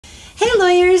Hey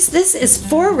lawyers, this is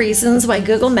 4 reasons why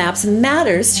Google Maps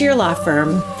matters to your law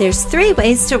firm. There's 3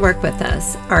 ways to work with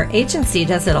us. Our agency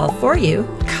does it all for you,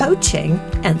 coaching,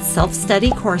 and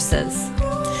self-study courses.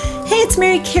 Hey, it's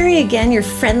Mary Cary again, your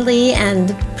friendly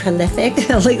and prolific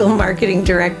legal marketing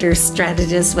director,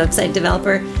 strategist, website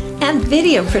developer, and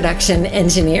video production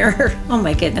engineer. Oh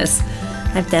my goodness,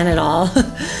 I've done it all.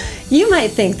 You might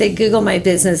think that Google My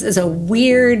Business is a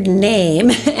weird name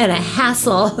and a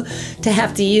hassle to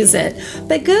have to use it,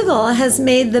 but Google has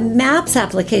made the Maps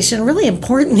application really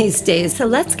important these days. So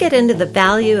let's get into the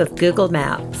value of Google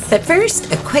Maps. But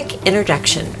first, a quick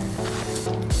introduction.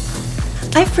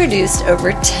 I've produced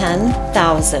over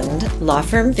 10,000 law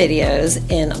firm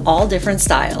videos in all different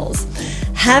styles.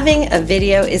 Having a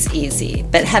video is easy,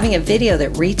 but having a video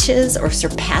that reaches or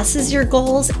surpasses your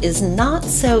goals is not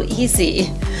so easy.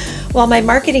 While my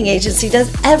marketing agency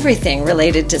does everything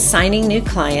related to signing new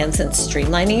clients and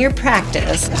streamlining your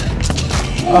practice,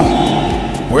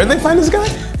 where'd they find this guy?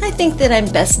 I think that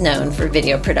I'm best known for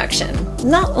video production,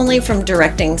 not only from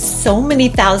directing so many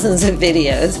thousands of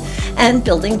videos and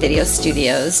building video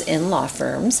studios in law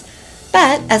firms,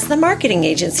 but as the marketing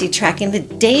agency tracking the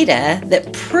data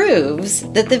that proves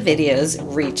that the videos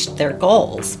reached their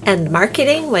goals. And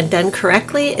marketing, when done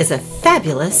correctly, is a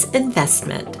fabulous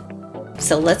investment.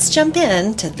 So let's jump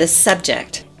into this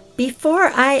subject.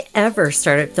 Before I ever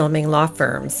started filming law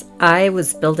firms, I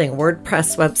was building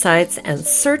WordPress websites and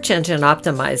search engine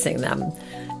optimizing them.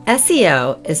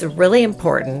 SEO is really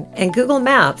important, and Google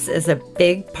Maps is a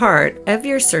big part of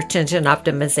your search engine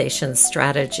optimization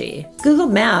strategy. Google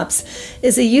Maps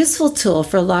is a useful tool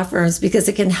for law firms because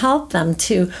it can help them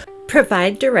to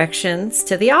provide directions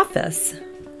to the office.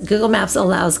 Google Maps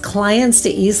allows clients to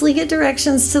easily get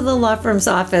directions to the law firm's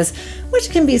office, which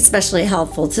can be especially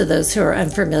helpful to those who are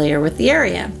unfamiliar with the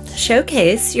area.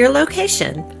 Showcase your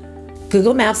location.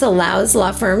 Google Maps allows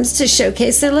law firms to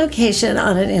showcase their location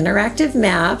on an interactive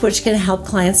map, which can help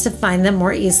clients to find them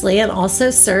more easily and also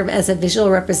serve as a visual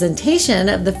representation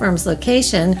of the firm's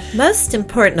location. Most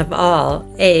important of all,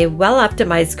 a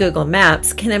well-optimized Google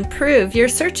Maps can improve your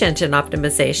search engine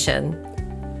optimization.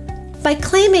 By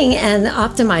claiming and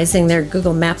optimizing their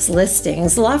Google Maps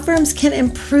listings, law firms can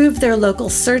improve their local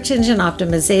search engine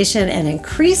optimization and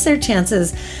increase their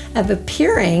chances of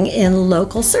appearing in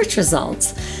local search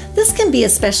results. This can be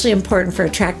especially important for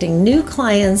attracting new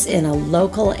clients in a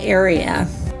local area.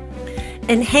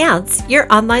 Enhance your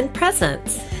online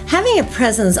presence. Having a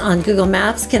presence on Google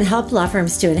Maps can help law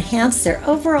firms to enhance their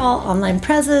overall online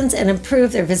presence and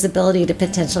improve their visibility to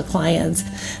potential clients.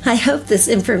 I hope this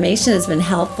information has been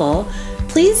helpful.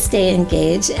 Please stay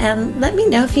engaged and let me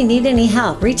know if you need any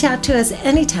help. Reach out to us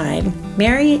anytime.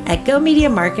 Mary at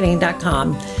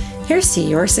GoMediaMarketing.com. Here's to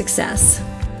your success.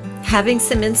 Having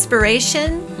some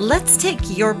inspiration? Let's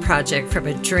take your project from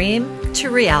a dream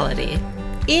to reality.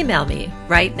 Email me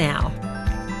right now.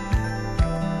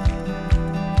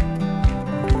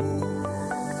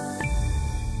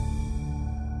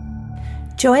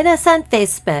 Join us on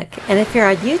Facebook, and if you're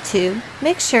on YouTube,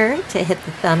 make sure to hit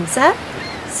the thumbs up,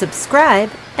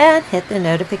 subscribe, and hit the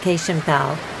notification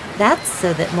bell. That's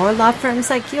so that more law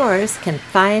firms like yours can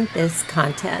find this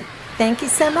content. Thank you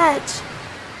so much.